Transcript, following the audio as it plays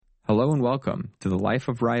Hello and welcome to The Life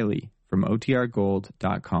of Riley from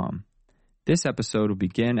OTRGold.com. This episode will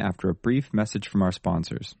begin after a brief message from our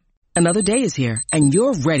sponsors. Another day is here, and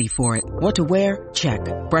you're ready for it. What to wear? Check.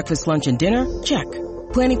 Breakfast, lunch, and dinner? Check.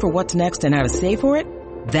 Planning for what's next and how to save for it?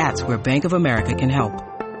 That's where Bank of America can help.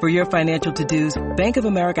 For your financial to-dos, Bank of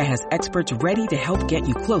America has experts ready to help get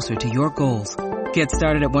you closer to your goals. Get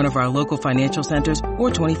started at one of our local financial centers or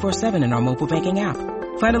 24/7 in our mobile banking app.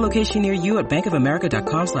 Find a location near you at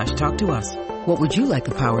bankofamerica.com/talktous. What would you like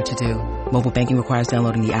the power to do? Mobile banking requires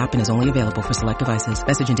downloading the app and is only available for select devices.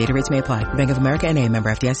 Message and data rates may apply. Bank of America N.A., member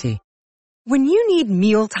FDIC. When you need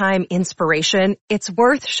mealtime inspiration, it's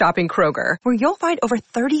worth shopping Kroger, where you'll find over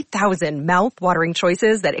 30,000 mouth-watering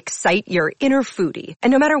choices that excite your inner foodie. And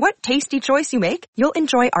no matter what tasty choice you make, you'll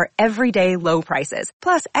enjoy our everyday low prices,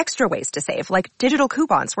 plus extra ways to save, like digital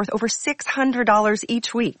coupons worth over $600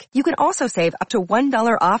 each week. You can also save up to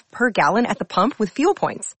 $1 off per gallon at the pump with fuel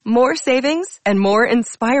points. More savings and more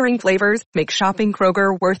inspiring flavors make shopping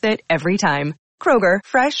Kroger worth it every time. Kroger,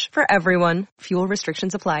 fresh for everyone. Fuel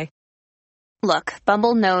restrictions apply. Look,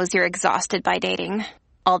 Bumble knows you're exhausted by dating.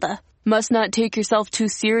 All the, must not take yourself too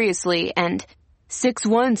seriously, and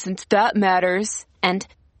 6'1" since that matters, and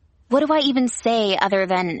what do I even say other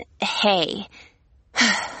than, hey?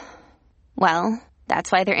 Well,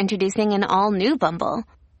 that's why they're introducing an all-new Bumble,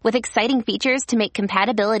 with exciting features to make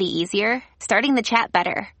compatibility easier, starting the chat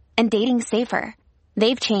better, and dating safer.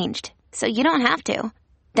 They've changed, so you don't have to.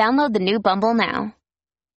 Download the new Bumble now.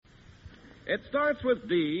 It starts with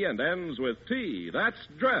D and ends with T. That's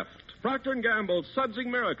Dreft, Procter & Gamble's sudsing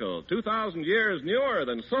miracle, 2,000 years newer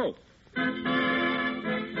than soap.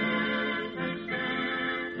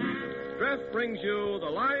 Dreft brings you The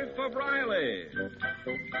Life of Riley.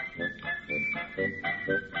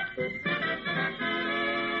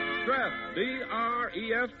 Dreft,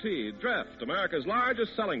 D-R-E-F-T, Dreft, America's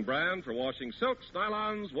largest selling brand for washing silks,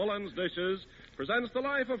 nylons, woolens, dishes, presents The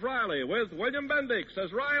Life of Riley with William Bendix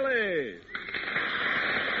as Riley.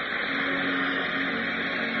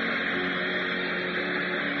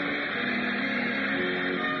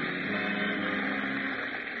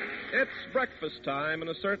 It's breakfast time in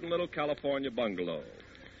a certain little California bungalow.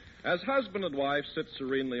 As husband and wife sit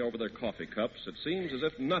serenely over their coffee cups, it seems as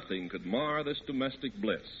if nothing could mar this domestic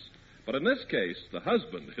bliss. But in this case, the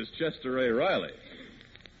husband is Chester A. Riley.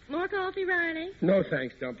 More coffee, Riley? No,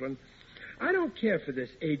 thanks, Dumplin'. I don't care for this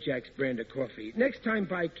Ajax brand of coffee. Next time,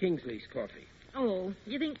 buy Kingsley's coffee. Oh,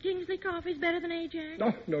 you think Kingsley coffee's better than Ajax?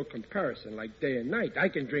 Oh, no comparison, like day and night. I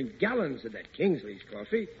can drink gallons of that Kingsley's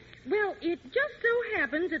coffee. Well, it just so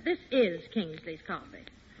happens that this is Kingsley's coffee.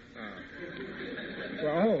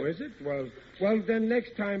 Well, is it? Well, then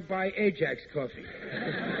next time, buy Ajax coffee.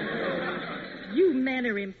 You men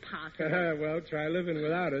are impossible. Well, try living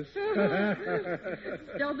without us.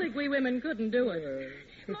 Don't think we women couldn't do it.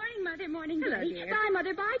 Morning, Mother. Morning, Hello, Daddy. dear. Bye,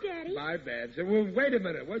 Mother. Bye, Daddy. Bye, Babs. Well, wait a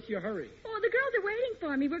minute. What's your hurry? Oh, the girls are waiting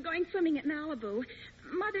for me. We're going swimming at Malibu.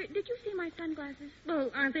 Mother, did you see my sunglasses?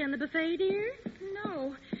 Well, aren't they in the buffet, dear?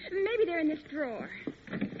 No. Maybe they're in this drawer.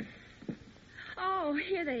 Oh,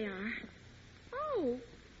 here they are. Oh,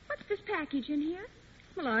 what's this package in here?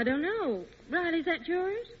 Well, I don't know. Riley, is that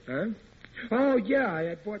yours? Huh? Oh, yeah,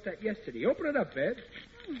 I bought that yesterday. Open it up, Babs.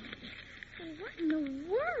 Oh, what in the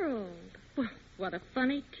world? Well, what a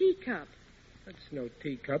funny teacup. That's no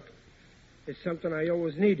teacup. It's something I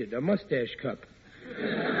always needed, a mustache cup.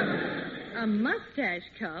 A mustache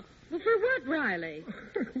cup? Well, for what, Riley?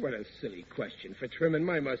 What a silly question. For trimming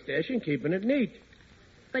my mustache and keeping it neat.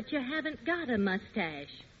 But you haven't got a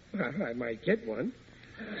mustache. Well, I might get one.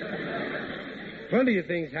 Plenty of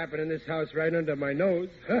things happen in this house right under my nose.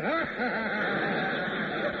 Oh,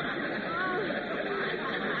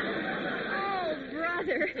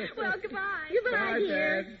 brother. Well, goodbye. Goodbye, Bye,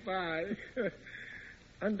 dear. Dad. Bye.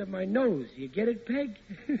 Under my nose. You get it, Peg?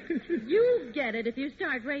 You get it if you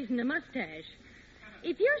start raising a mustache.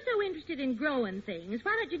 If you're so interested in growing things,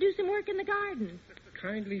 why don't you do some work in the garden?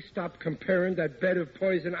 Kindly stop comparing that bed of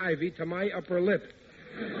poison ivy to my upper lip.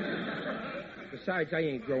 Besides, I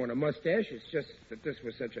ain't growing a mustache. It's just that this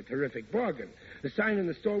was such a terrific bargain. The sign in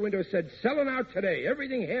the store window said, selling out today.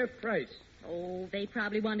 Everything half price. Oh, they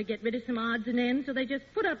probably want to get rid of some odds and ends, so they just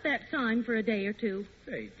put up that sign for a day or two.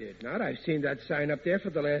 They did not. I've seen that sign up there for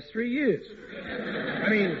the last 3 years. I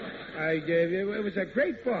mean, it was a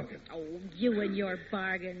great bargain. Oh, you and your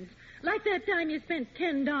bargains. Like that time you spent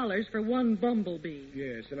 $10 for one bumblebee.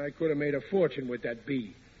 Yes, and I could have made a fortune with that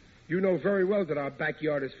bee. You know very well that our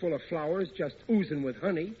backyard is full of flowers, just oozing with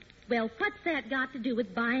honey. Well, what's that got to do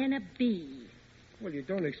with buying a bee? Well, you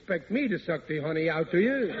don't expect me to suck the honey out, do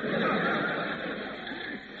you?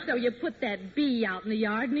 So you put that bee out in the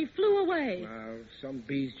yard and he flew away. Well, some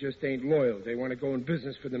bees just ain't loyal. They want to go in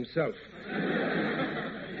business for themselves.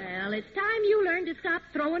 Well, it's time you learned to stop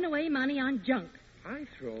throwing away money on junk. I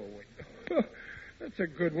throw away. That's a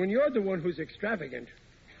good one. You're the one who's extravagant.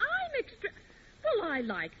 I'm Well, I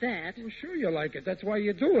like that. Well, sure you like it. That's why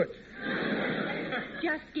you do it.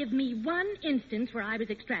 Just give me one instance where I was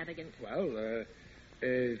extravagant. Well,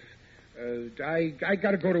 I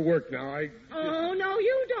got to go to work now. Oh, no,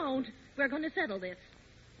 you don't. We're going to settle this.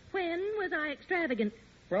 When was I extravagant?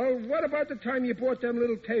 Well, what about the time you bought them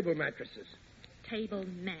little table mattresses? Table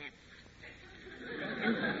mats.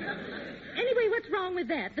 Anyway, what's wrong with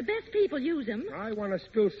that? The best people use them. I want to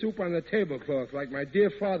spill soup on the tablecloth like my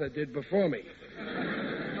dear father did before me.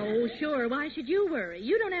 Oh, sure. Why should you worry?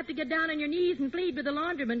 You don't have to get down on your knees and plead with the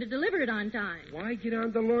laundryman to deliver it on time. Why get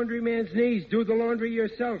on the laundryman's knees? Do the laundry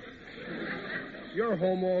yourself. You're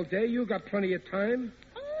home all day. You got plenty of time.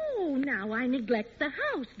 Oh, now I neglect the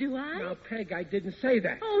house, do I? Now, Peg, I didn't say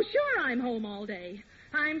that. Oh, sure I'm home all day.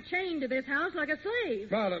 I'm chained to this house like a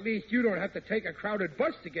slave. Well, at least you don't have to take a crowded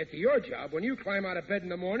bus to get to your job. When you climb out of bed in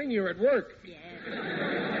the morning, you're at work. Yes.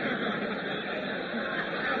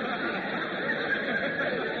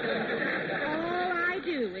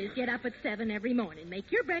 Is get up at 7 every morning,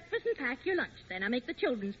 make your breakfast and pack your lunch. Then I make the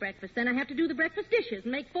children's breakfast. Then I have to do the breakfast dishes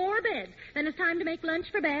and make 4 beds. Then it's time to make lunch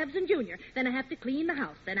for Babs and Junior. Then I have to clean the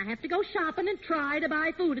house. Then I have to go shopping and try to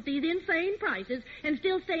buy food at these insane prices and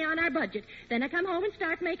still stay on our budget. Then I come home and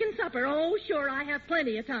start making supper. Oh, sure, I have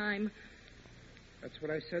plenty of time. That's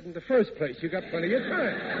what I said in the first place. You got plenty of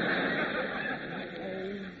time.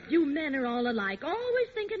 You men are all alike, always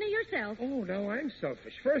thinking of yourself. Oh, now I'm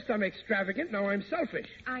selfish. First I'm extravagant, now I'm selfish.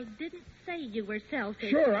 I didn't say you were selfish.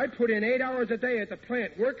 Sure, I put in 8 hours a day at the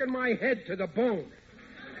plant, working my head to the bone.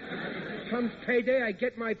 Comes payday, I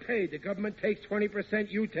get my pay. The government takes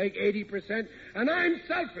 20%, you take 80%, and I'm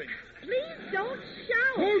selfish. Please don't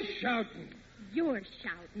shout. Who's shouting? You're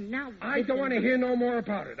shouting. Now I don't want to hear no more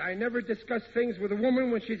about it. I never discuss things with a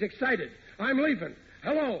woman when she's excited. I'm leaving.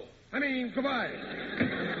 Hello. Goodbye.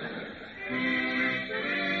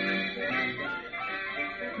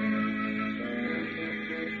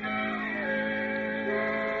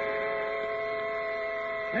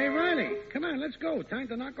 Hey, Riley, come on, let's go. Time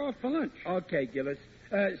to knock off for lunch. Okay, Gillis.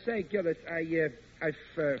 Say, Gillis, I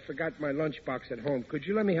forgot my lunchbox at home. Could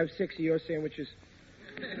you let me have 6 of your sandwiches?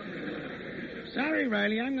 Sorry,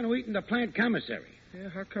 Riley, I'm going to eat in the plant commissary. Yeah,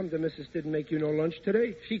 how come the missus didn't make you no lunch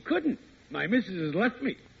today? She couldn't. My missus has left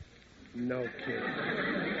me. No kidding.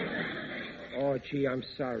 Oh, gee, I'm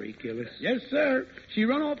sorry, Gillis. Yes, sir. She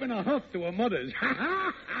run off in a huff to her mother's.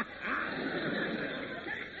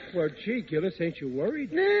 Well, gee, Gillis, ain't you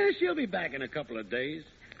worried? Nah, she'll be back in a couple of days.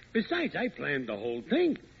 Besides, I planned the whole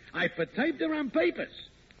thing. I typed her on papers.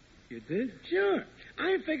 You did? Sure.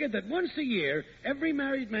 I figured that once a year, every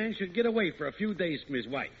married man should get away for a few days from his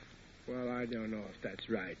wife. Well, I don't know if that's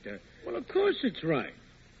right. Well, of course it's right.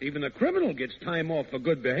 Even a criminal gets time off for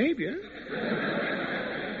good behavior.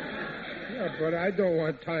 Yeah, but I don't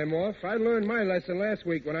want time off. I learned my lesson last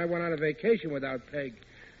week when I went on a vacation without Peg.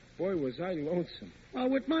 Boy, was I lonesome. Well,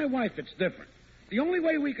 with my wife, it's different. The only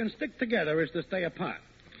way we can stick together is to stay apart.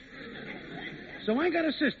 So I got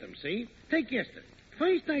a system, see? Take yesterday.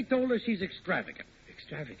 First, I told her she's extravagant.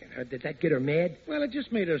 Extravagant? Did that get her mad? Well, it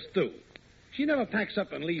just made her stew. She never packs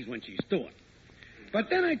up and leaves when she's stewing. But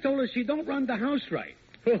then I told her she don't run the house right.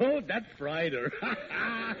 Oh, that fried her.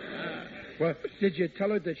 Well, did you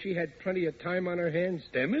tell her that she had plenty of time on her hands?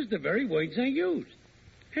 Them is the very words I used.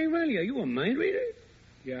 Hey, Riley, are you a mind reader?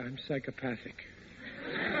 Yeah, I'm psychopathic.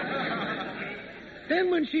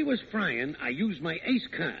 Then when she was frying, I used my ace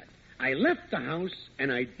card. I left the house,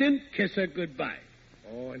 and I didn't kiss her goodbye.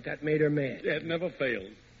 Oh, and that made her mad. That never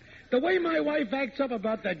failed. The way my wife acts up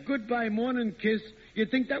about that goodbye morning kiss,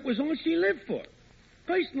 you'd think that was all she lived for.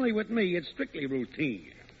 Personally, with me, it's strictly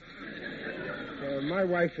routine. My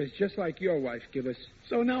wife is just like your wife, Gillis.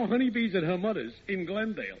 So now Honeybee's at her mother's in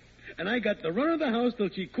Glendale. And I got the run of the house till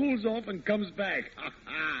she cools off and comes back.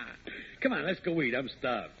 Come on, let's go eat. I'm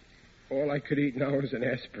starved. All I could eat now is an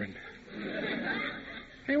aspirin.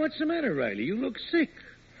 Hey, what's the matter, Riley? You look sick.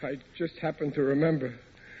 I just happened to remember.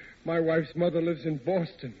 My wife's mother lives in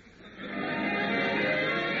Boston.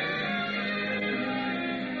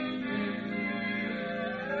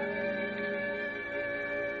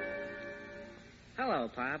 Hello,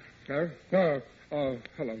 Pop. Huh? Oh,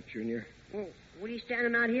 hello, Junior. Well, what are you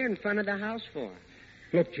standing out here in front of the house for?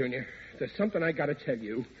 Look, Junior, there's something I got to tell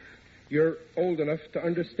you. You're old enough to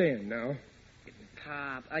understand now.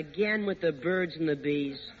 Pop, again with the birds and the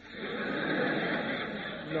bees.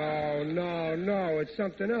 No. It's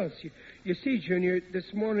something else. You see, Junior,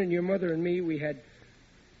 this morning your mother and me, we had...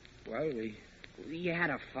 Well, You had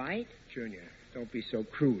a fight? Junior, don't be so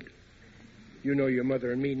crude. You know your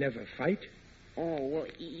mother and me never fight. Oh, well,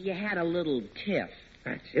 you had a little tiff.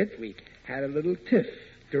 That's it. We had a little tiff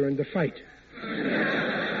during the fight.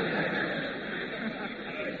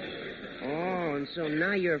 Oh, and so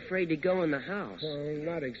now you're afraid to go in the house. Well,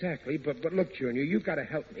 not exactly, but look, Junior, you've got to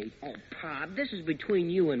help me. Oh, Pop, this is between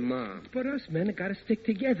you and Mom. But us men have got to stick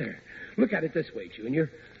together. Look at it this way,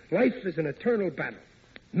 Junior. Life is an eternal battle.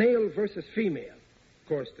 Male versus female. Of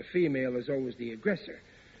course, the female is always the aggressor.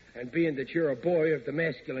 And being that you're a boy of the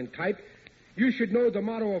masculine type, you should know the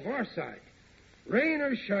motto of our side. Rain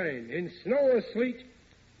or shine, in snow or sleet,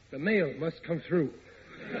 the male must come through.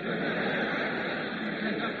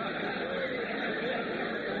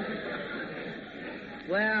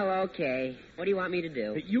 Well, okay. What do you want me to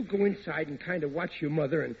do? You go inside and kind of watch your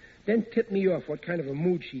mother and then tip me off what kind of a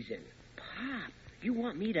mood she's in. Pop, you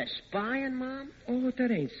want me to spy on Mom? Oh,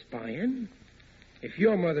 that ain't spying. If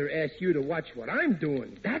your mother asked you to watch what I'm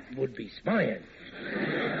doing, that would be spying.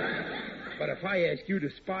 But if I ask you to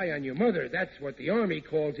spy on your mother, that's what the Army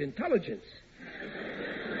calls intelligence.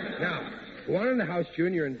 Now, go on in the house,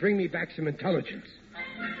 Junior, and bring me back some intelligence.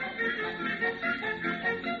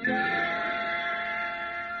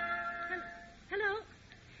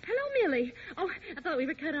 Hello, Millie. Oh, I thought we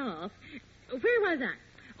were cut off. Where was I?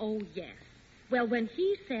 Oh, yes. Well, when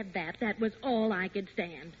he said that, that was all I could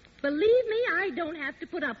stand. Believe me, I don't have to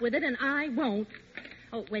put up with it, and I won't.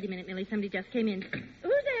 Oh, wait a minute, Millie. Somebody just came in. Who's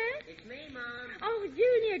that? It's me, Mom. Oh,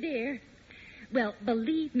 Junior, dear. Well,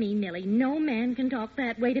 believe me, Millie, no man can talk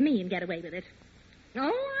that way to me and get away with it. Oh,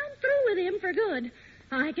 I'm through with him for good.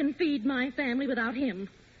 I can feed my family without him.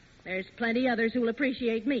 There's plenty others who'll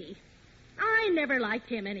appreciate me. I never liked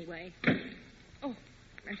him anyway. Oh,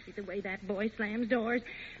 mercy, the way that boy slams doors.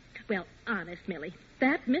 Well, honest, Millie,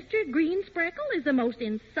 that Mr. Greenspreckle is the most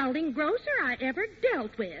insulting grocer I ever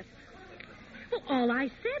dealt with. Well, all I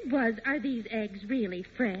said was, are these eggs really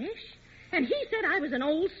fresh? And he said I was an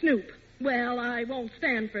old snoop. Well, I won't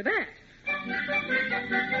stand for that.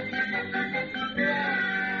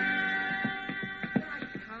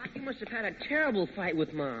 You must have had a terrible fight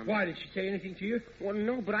with Mom. Why, did she say anything to you? Well,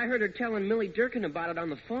 no, but I heard her telling Millie Durkin about it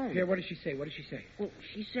on the phone. Yeah, what did she say? Well,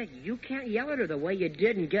 she said you can't yell at her the way you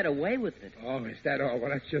did and get away with it. Oh, is that all?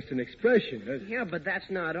 Well, that's just an expression. Yeah, but that's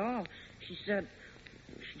not all. She said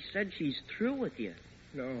she's through with you.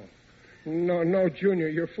 No, Junior,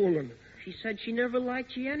 you're fooling. She said she never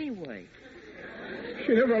liked you anyway.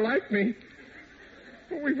 She never liked me.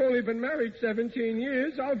 Well, we've only been married 17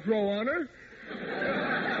 years. I'll grow on her.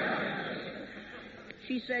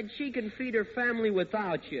 She said she can feed her family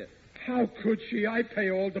without you. How could she? I pay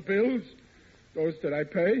all the bills. Those that I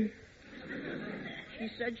pay. She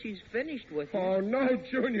said she's finished with you. Oh, no,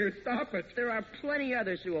 Junior, stop it. There are plenty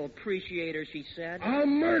others who will appreciate her, she said. I'll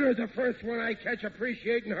murder the first one I catch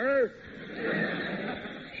appreciating her.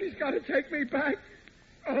 She's got to take me back.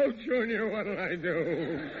 Oh, Junior, what'll I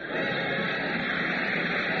do?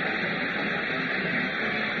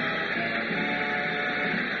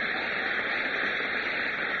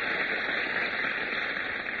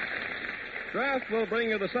 Draft will bring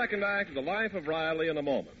you the second act of The Life of Riley in a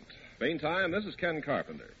moment. Meantime, this is Ken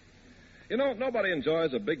Carpenter. You know, nobody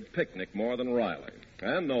enjoys a big picnic more than Riley.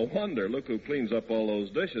 And no wonder, look who cleans up all those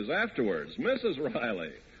dishes afterwards, Mrs.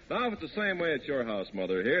 Riley. Now, if it's the same way at your house,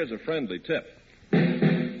 Mother, here's a friendly tip.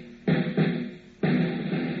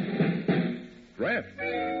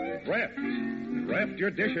 Draft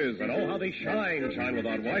your dishes, and oh, how they shine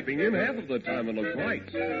without wiping in half of the time and look right.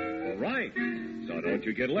 Right. So don't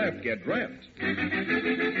you get left, get draft.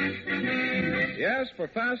 Yes, for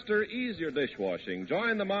faster, easier dishwashing,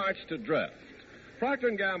 join the march to Draft. Procter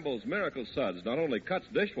 & Gamble's Miracle Suds not only cuts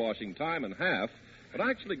dishwashing time in half, but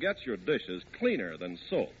actually gets your dishes cleaner than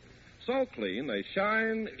soap. So clean, they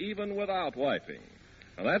shine even without wiping.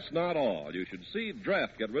 Now, that's not all. You should see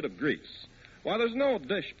Draft get rid of grease. Why, there's no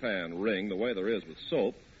dishpan ring the way there is with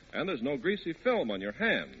soap, and there's no greasy film on your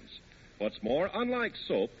hands. What's more, unlike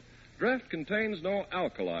soap, Draft contains no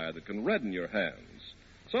alkali that can redden your hands.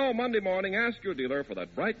 So Monday morning, ask your dealer for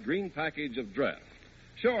that bright green package of Draft.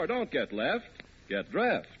 Sure, don't get left. Get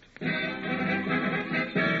Draft. And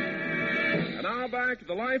now back to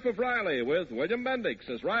The Life of Riley with William Bendix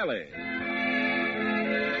as Riley.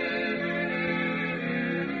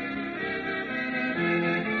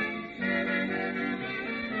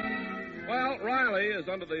 Well, Riley is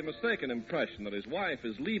under the mistaken impression that his wife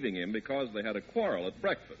is leaving him because they had a quarrel at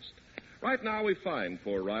breakfast. Right now we find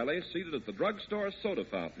poor Riley seated at the drugstore soda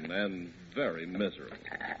fountain and very miserable.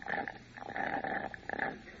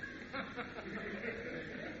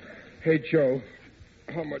 Hey, Joe,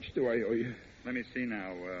 how much do I owe you? Let me see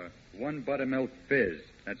now. One buttermilk fizz.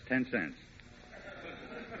 That's 10 cents.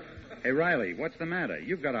 Hey, Riley, what's the matter?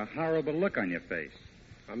 You've got a horrible look on your face.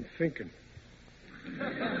 I'm thinking.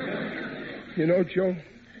 You know, Joe,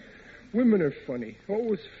 women are funny,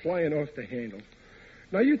 always flying off the handle.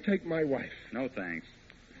 Now, you take my wife. No, thanks.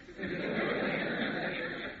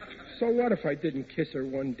 So what if I didn't kiss her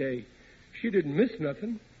one day? She didn't miss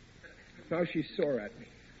nothing. Now she's sore at me.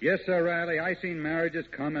 Yes, sir, Riley. I seen marriages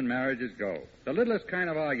come and marriages go. The littlest kind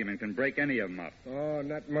of argument can break any of them up. Oh,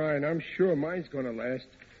 not mine. I'm sure mine's going to last.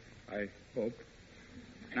 I hope.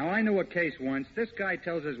 Now, I knew a case once. This guy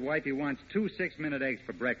tells his wife he wants 2 6-minute eggs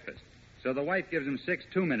for breakfast. So the wife gives him 6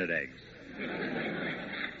 2-minute eggs.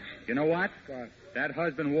 You know what? What? That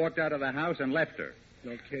husband walked out of the house and left her.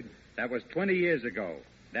 No kidding. That was 20 years ago.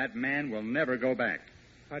 That man will never go back.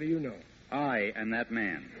 How do you know? I am that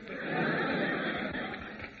man.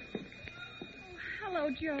 Hello,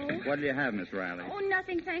 Joe. What do you have, Miss Riley? Oh,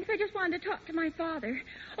 nothing, thanks. I just wanted to talk to my father.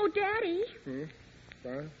 Oh, Daddy.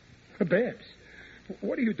 Babs,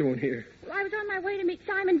 what are you doing here? Well, I was on my way to meet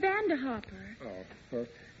Simon Vanderhopper. Oh,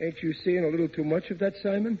 ain't you seeing a little too much of that,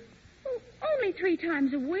 Simon? Oh, only 3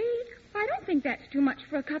 times a week. I don't think that's too much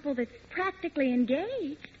for a couple that's practically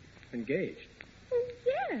engaged. Engaged? Oh,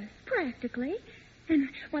 yes, practically. And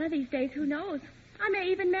one of these days, who knows? I may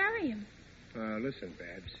even marry him. Listen,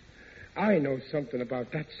 Babs. I know something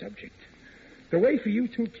about that subject. The way for you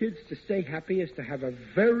 2 kids to stay happy is to have a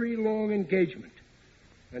very long engagement.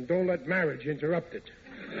 And don't let marriage interrupt it.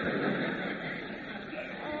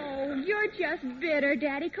 Oh, you're just bitter,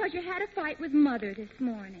 Daddy, because you had a fight with Mother this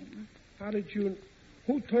morning. How did you...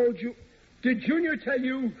 Who told you? Did Junior tell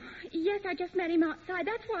you? Yes, I just met him outside.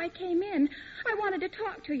 That's why I came in. I wanted to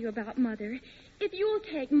talk to you about Mother. If you'll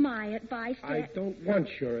take my advice, Dad... I don't want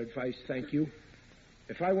your advice, thank you.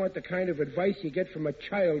 If I want the kind of advice you get from a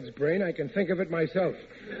child's brain, I can think of it myself.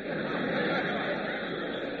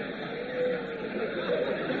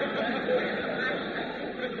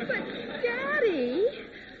 But, Daddy,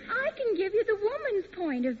 I can give you the woman's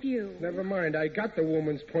point of view. Never mind. I got the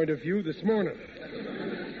woman's point of view this morning.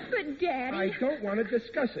 But, Daddy... I don't want to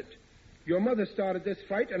discuss it. Your mother started this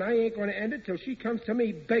fight, and I ain't going to end it till she comes to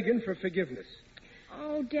me begging for forgiveness.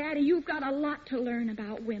 Oh, Daddy, you've got a lot to learn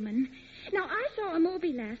about women. Now, I saw a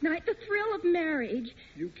movie last night, The Thrill of Marriage.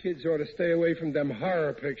 You kids ought to stay away from them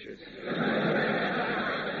horror pictures.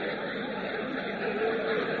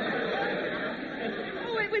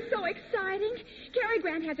 Oh, it was so exciting. Cary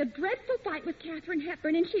Grant has a dreadful fight with Katharine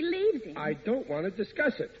Hepburn, and she leaves him. I don't want to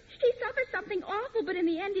discuss it. He suffers something awful, but in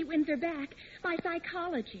the end he wins her back by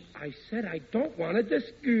psychology. I said I don't want to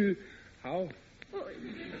discuss... How? Well,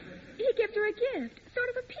 he gives her a gift, sort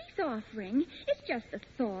of a peace offering. It's just a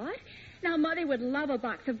thought. Now, Mother would love a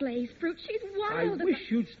box of glazed fruit. She's wild I wish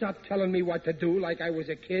you'd stop telling me what to do like I was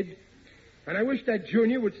a kid. And I wish that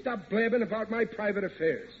Junior would stop blabbing about my private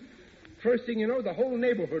affairs. First thing you know, the whole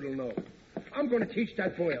neighborhood will know. I'm going to teach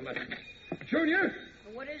that boy a lesson. Junior?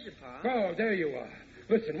 What is it, Pa? Oh, there you are.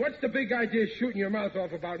 Listen, what's the big idea shooting your mouth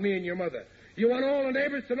off about me and your mother? You want all the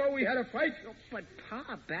neighbors to know we had a fight? Oh, but,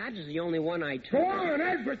 Pa, Babs is the only one I Go told. on,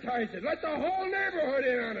 advertise it. Let the whole neighborhood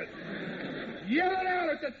in on it. Yell it out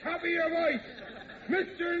at the top of your voice.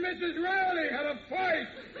 Mr. and Mrs. Riley had a fight.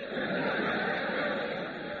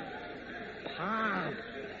 Pa,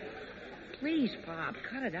 please, Pa,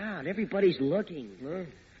 cut it out. Everybody's looking. Huh?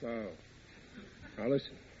 Oh. Now,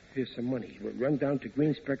 listen. Here's some money. Run down to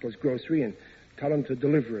Green Speckle's grocery and tell them to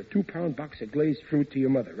deliver a 2-pound box of glazed fruit to your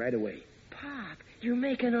mother right away. Pop, you're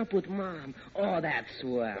making up with Mom. Oh, that's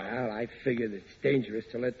swell. Well, I figured it's dangerous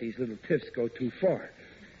to let these little tiffs go too far.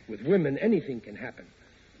 With women, anything can happen.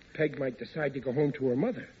 Peg might decide to go home to her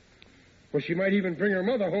mother. Or she might even bring her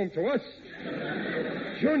mother home to us.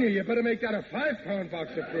 Junior, you better make that a 5-pound box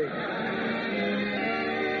of fruit.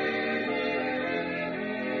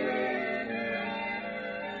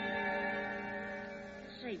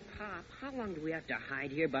 Say, Pop, how long do we have to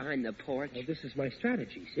hide here behind the porch? Well, this is my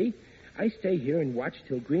strategy, see? I stay here and watch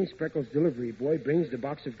till Green Speckle's delivery boy brings the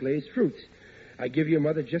box of glazed fruits. I give your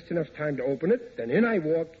mother just enough time to open it, then in I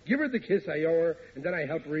walk, give her the kiss I owe her, and then I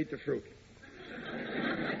help her eat the fruit.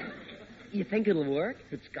 You think it'll work?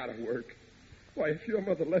 It's got to work. Why, if your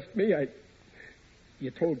mother left me,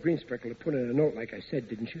 You told Green Speckle to put in a note like I said,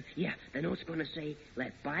 didn't you? Yeah, the note's going to say,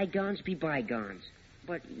 let bygones be bygones.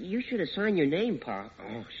 But you should have signed your name, Pa.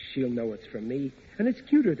 Oh, she'll know it's from me. And it's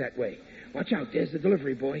cuter that way. Watch out, there's the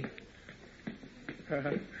delivery boy.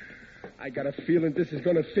 I got a feeling this is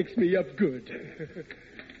going to fix me up good.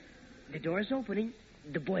 The door's opening.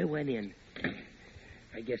 The boy went in.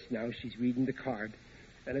 I guess now she's reading the card,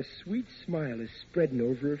 and a sweet smile is spreading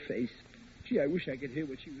over her face. Gee, I wish I could hear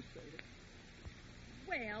what she was saying.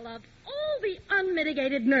 Well, of all the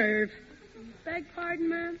unmitigated nerve. Beg pardon,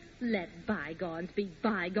 ma'am? Let bygones be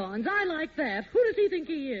bygones. I like that. Who does he think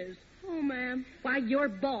he is? Oh, ma'am. Why, your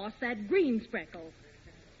boss, that green speckle.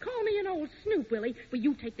 Call me an old snoop, Willie, but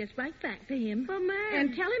you take this right back to him. But, ma'am...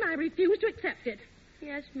 And tell him I refuse to accept it.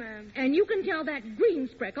 Yes, ma'am. And you can tell that green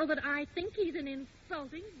speckle that I think he's an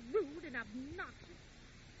insulting, rude, and obnoxious...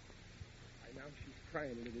 Now she's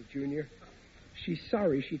crying, little Junior. She's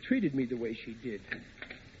sorry she treated me the way she did.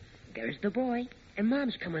 There's the boy. And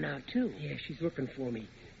Mom's coming out, too. Yeah, she's looking for me.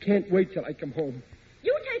 Can't wait till I come home.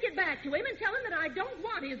 You take it back to him and tell him that I don't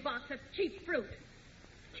want his box of cheap fruit.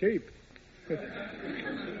 Cheap?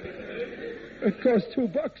 It costs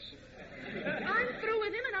 $2. I'm through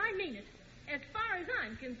with him, and I mean it. As far as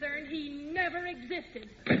I'm concerned, he never existed.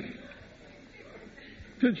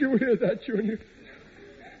 Did you hear that, Junior?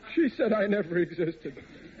 She said I never existed.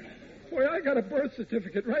 Boy, I got a birth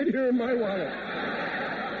certificate right here in my wallet.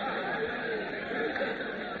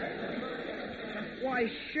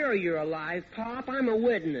 Why, sure you're alive, Pop. I'm a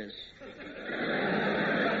witness.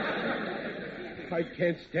 I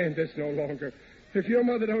can't stand this no longer. If your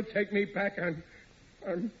mother don't take me back,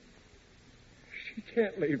 She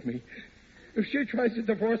can't leave me. If she tries to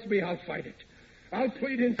divorce me, I'll fight it. I'll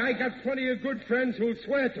plead in. I got plenty of good friends who'll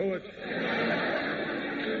swear to it.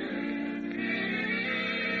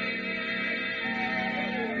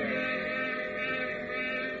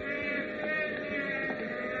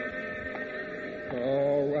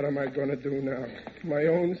 Oh, what am I going to do now? My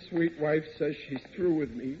own sweet wife says she's through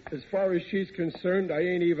with me. As far as she's concerned, I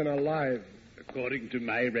ain't even alive. According to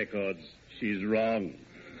my records, she's wrong.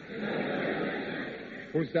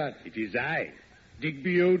 Who's that? It is I,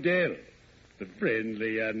 Digby Odell, the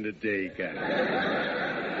friendly undertaker.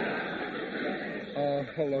 Oh,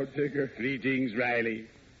 hello, Digger. Greetings, Riley.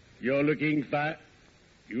 You're looking fat.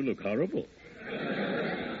 You look horrible.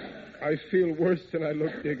 I feel worse than I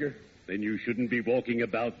look, Digger. Then you shouldn't be walking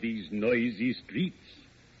about these noisy streets.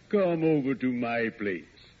 Come over to my place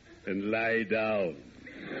and lie down.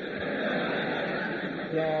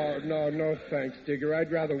 No, thanks, Digger.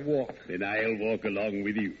 I'd rather walk. Then I'll walk along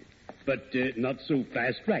with you. But not so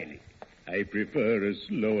fast, Riley. I prefer a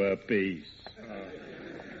slower pace.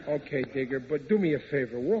 Okay, Digger, but do me a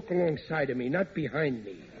favor. Walk alongside of me, not behind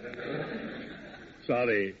me.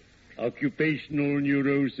 Sorry. Occupational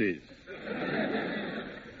neurosis.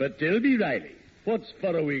 But tell me, Riley, what's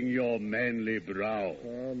furrowing your manly brow?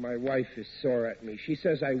 Oh, my wife is sore at me. She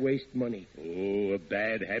says I waste money. Oh, a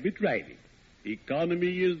bad habit, Riley.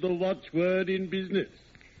 Economy is the watchword in business.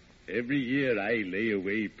 Every year I lay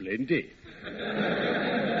away plenty.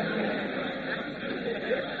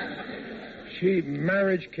 Gee,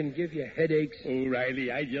 marriage can give you headaches. Oh,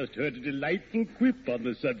 Riley, I just heard a delightful quip on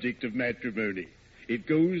the subject of matrimony. It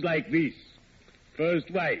goes like this.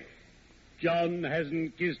 First wife, John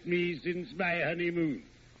hasn't kissed me since my honeymoon.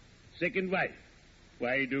 Second wife,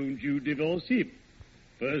 why don't you divorce him?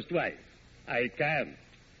 First wife, I can't.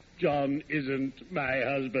 John isn't my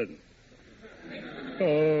husband.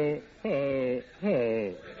 Ho, ho,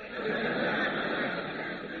 ho.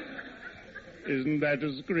 Isn't that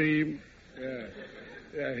a scream?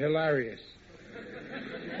 Yeah, hilarious.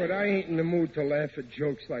 But I ain't in the mood to laugh at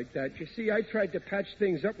jokes like that. You see, I tried to patch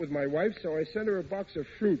things up with my wife, so I sent her a box of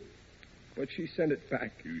fruit. But she sent it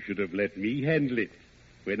back. You should have let me handle it.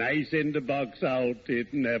 When I send a box out,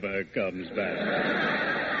 it never comes back.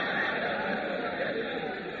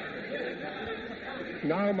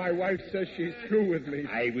 Now my wife says she's through with me.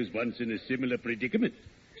 I was once in a similar predicament.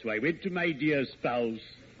 So I went to my dear spouse,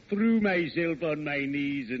 threw myself on my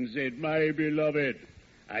knees, and said, "My beloved,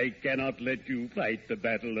 I cannot let you fight the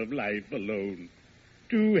battle of life alone.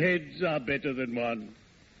 2 heads are better than one.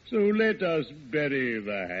 So let us bury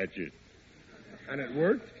the hatchet." And it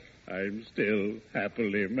worked? I'm still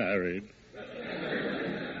happily married.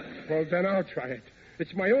 Well, then I'll try it.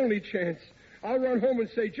 It's my only chance. I'll run home and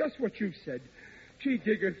say just what you said. Gee,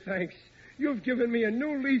 Digger, thanks. You've given me a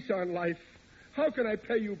new lease on life. How can I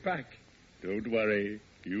pay you back? Don't worry.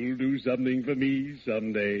 You'll do something for me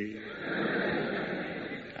someday.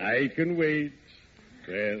 I can wait.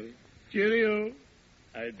 Well, cheerio.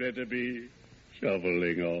 I'd better be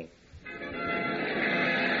shoveling off.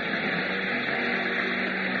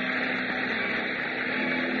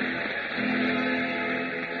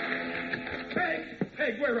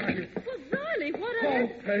 Peg, where are you? Well, Riley, what Oh,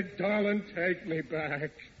 Peg, darling, take me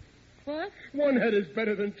back. What? One head is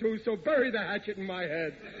better than two, so bury the hatchet in my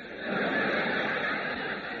head.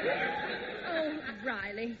 Oh,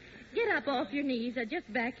 Riley, get up off your knees. I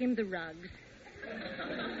just vacuumed the rugs.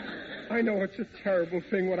 I know it's a terrible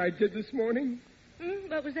thing what I did this morning.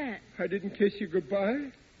 What was that? I didn't kiss you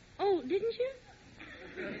goodbye. Oh, didn't you?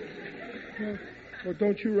 Well,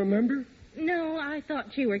 don't you remember? No, I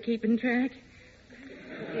thought you were keeping track.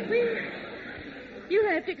 Well, you'll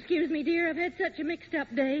have to excuse me, dear. I've had such a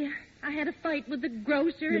mixed-up day. I had a fight with the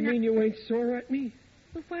grocer. You mean you ain't sore at me?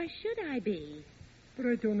 Well, why should I be? But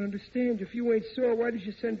I don't understand. If you ain't sore, why did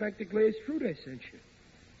you send back the glazed fruit I sent you?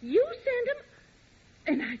 You sent him?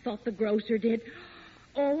 And I thought the grocer did.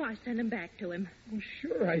 Oh, I sent him back to him. Well,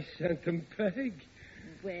 sure I sent them, Peg.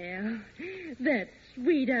 Well, that's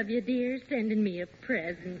sweet of you, dear, sending me a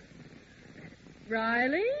present.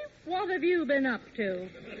 Riley, what have you been up to?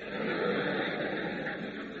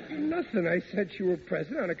 Nothing. I sent you a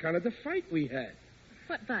present on account of the fight we had.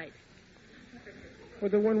 What fight?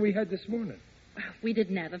 Well, the one we had this morning. We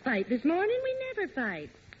didn't have a fight this morning. We never fight.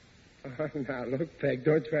 Now, look, Peg,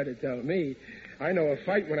 don't try to tell me. I know a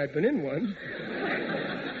fight when I've been in one.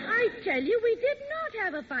 I tell you, we did not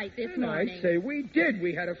have a fight this morning. I say we did.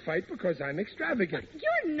 We had a fight because I'm extravagant.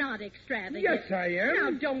 You're not extravagant. Yes, I am.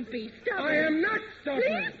 Now, don't be stubborn. I am not stubborn.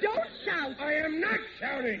 Please don't shout. I am not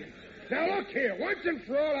shouting. Now, look here. Once and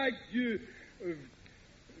for all,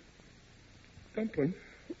 Dumpling,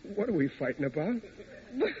 what are we fighting about?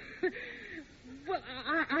 Well,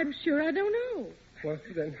 I'm sure I don't know. Well,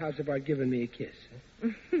 then how's about giving me a kiss?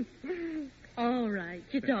 Huh? All right.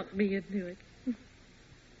 You talked me into it.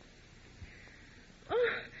 Oh,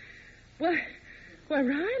 well,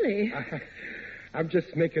 Riley. I'm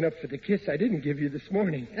just making up for the kiss I didn't give you this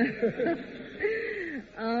morning.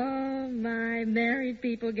 Oh, my married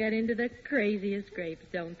people get into the craziest scrapes,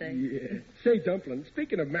 don't they? Yeah. Say, Dumpling,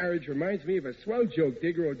 speaking of marriage reminds me of a swell joke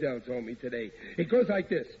Digger Odell told me today. It goes like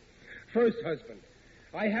this. First husband,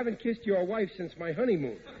 I haven't kissed your wife since my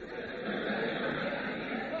honeymoon.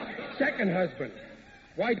 Second husband,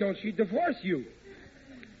 why don't she divorce you?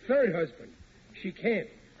 Third husband, she can't.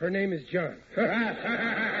 Her name is John.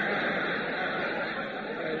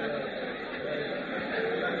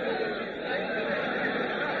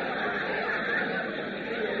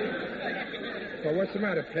 Well, what's the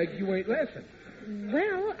matter, Peg? You ain't laughing.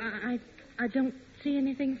 Well, I don't see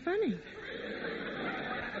anything funny.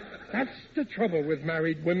 That's the trouble with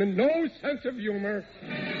married women. No sense of humor.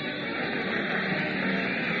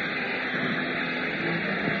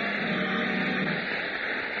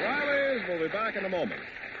 Riley's will be back in a moment.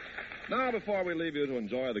 Now, before we leave you to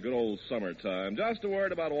enjoy the good old summertime, just a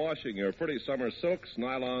word about washing your pretty summer silks,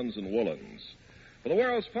 nylons, and woolens. For the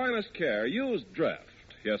world's finest care, use Dreft.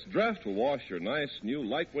 Yes, Dreft will wash your nice, new,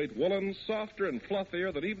 lightweight woolens softer and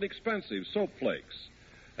fluffier than even expensive soap flakes.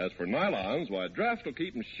 As for nylons, why, Dreft will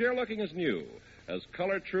keep them sheer looking as new, as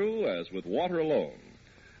color true as with water alone.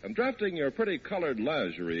 And drafting your pretty colored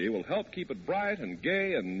lingerie will help keep it bright and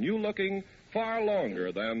gay and new looking far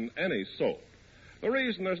longer than any soap. The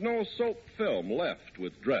reason there's no soap film left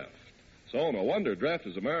with Dreft. So no wonder Dreft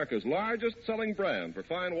is America's largest selling brand for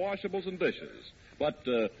fine washables and dishes. But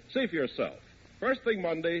see for yourself. First thing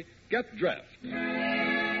Monday, get Dreft.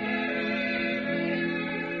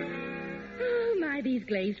 Oh, my, these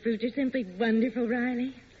glazed fruits are simply wonderful,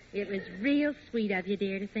 Riley. It was real sweet of you,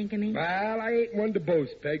 dear, to think of me. Well, I ain't one to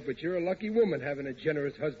boast, Peg, but you're a lucky woman having a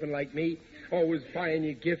generous husband like me, always buying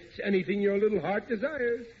you gifts, anything your little heart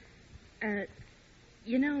desires.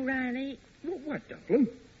 You know, Riley... What, Dumpling?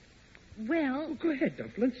 Well... Go ahead,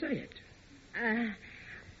 Dumpling, say it.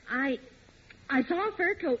 I saw a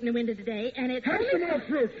fur coat in the window today, and it... Have some more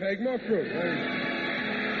fruit, Peg, more fruit.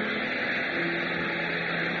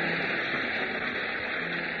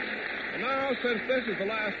 And now, since this is the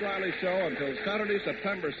last Riley show until Saturday,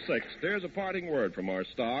 September 6th, here's a parting word from our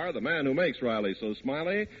star, the man who makes Riley so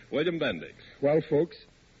smiley, William Bendix. Well, folks,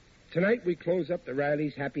 tonight we close up the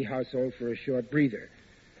Riley's happy household for a short breather.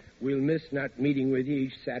 We'll miss not meeting with you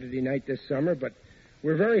each Saturday night this summer, but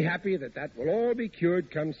we're very happy that will all be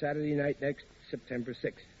cured come Saturday night next September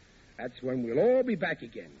 6th. That's when we'll all be back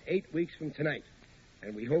again, 8 weeks from tonight.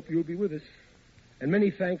 And we hope you'll be with us. And many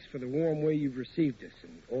thanks for the warm way you've received us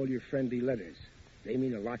and all your friendly letters. They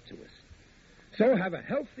mean a lot to us. So have a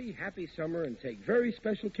healthy, happy summer and take very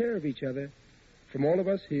special care of each other. From all of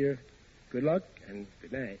us here, good luck and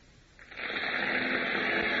good night.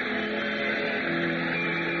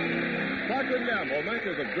 Procter & Gamble,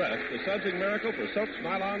 makers of Dreft, the scenting miracle for soaps,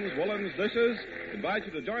 nylons, woolens, dishes, invite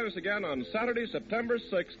you to join us again on Saturday, September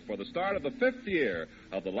 6th for the start of the 5th year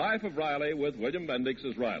of The Life of Riley with William Bendix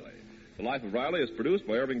as Riley. The Life of Riley is produced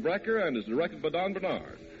by Irving Brecker and is directed by Don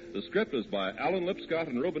Bernard. The script is by Alan Lipscott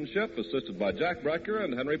and Reuben Schiff, assisted by Jack Brecker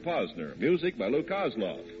and Henry Posner. Music by Lou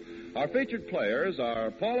Kozloff. Our featured players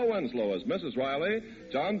are Paula Winslow as Mrs. Riley,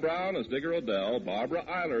 John Brown as Digger Odell, Barbara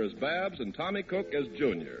Eiler as Babs, and Tommy Cook as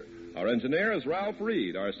Junior. Our engineer is Ralph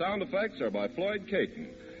Reed. Our sound effects are by Floyd Caton.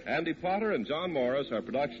 Andy Potter and John Morris are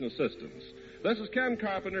production assistants. This is Ken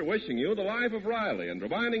Carpenter wishing you the Life of Riley and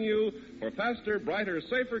reminding you, for faster, brighter,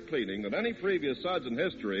 safer cleaning than any previous suds in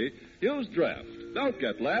history, use Draft. Don't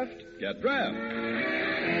get left, get Draft.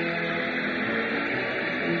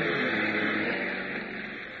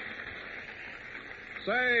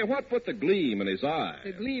 Say, what put the gleam in his eye?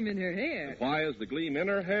 The gleam in her hair. And why is the gleam in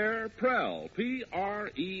her hair? Prell,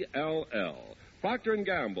 P-R-E-L-L. Procter &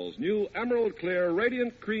 Gamble's new Emerald Clear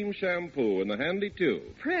Radiant Cream Shampoo in the handy tube.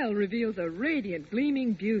 Prell reveals a radiant,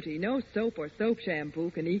 gleaming beauty no soap or soap shampoo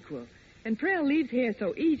can equal. And Prell leaves hair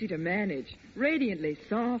so easy to manage. Radiantly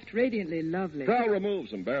soft, radiantly lovely. Prell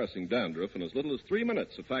removes embarrassing dandruff in as little as 3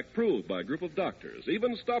 minutes, a fact proved by a group of doctors.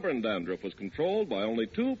 Even stubborn dandruff was controlled by only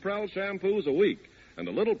 2 Prell shampoos a week. And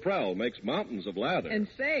a little Prell makes mountains of lather. And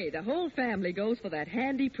say, the whole family goes for that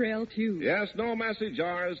handy Prell tube. Yes, no messy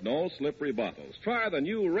jars, no slippery bottles. Try the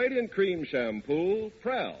new Radiant Cream Shampoo,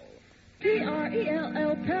 Prell.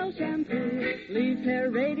 P-R-E-L-L, Prell Shampoo. Leaves hair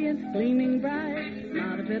radiant, gleaming bright.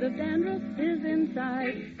 Not a bit of dandruff is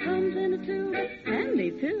inside. Comes in a tube,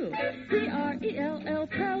 handy too. P-R-E-L-L,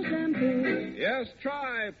 Prell Shampoo. Yes,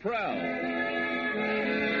 try Prell.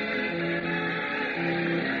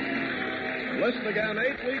 Listen again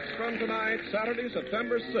 8 weeks from tonight, Saturday,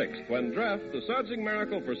 September 6th, when Draft, the sudsing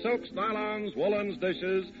miracle for silks, nylons, woolens,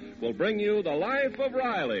 dishes, will bring you The Life of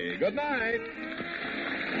Riley. Good night.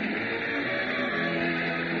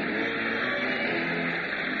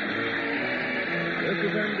 This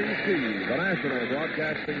is NBC, the national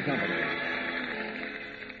broadcasting company.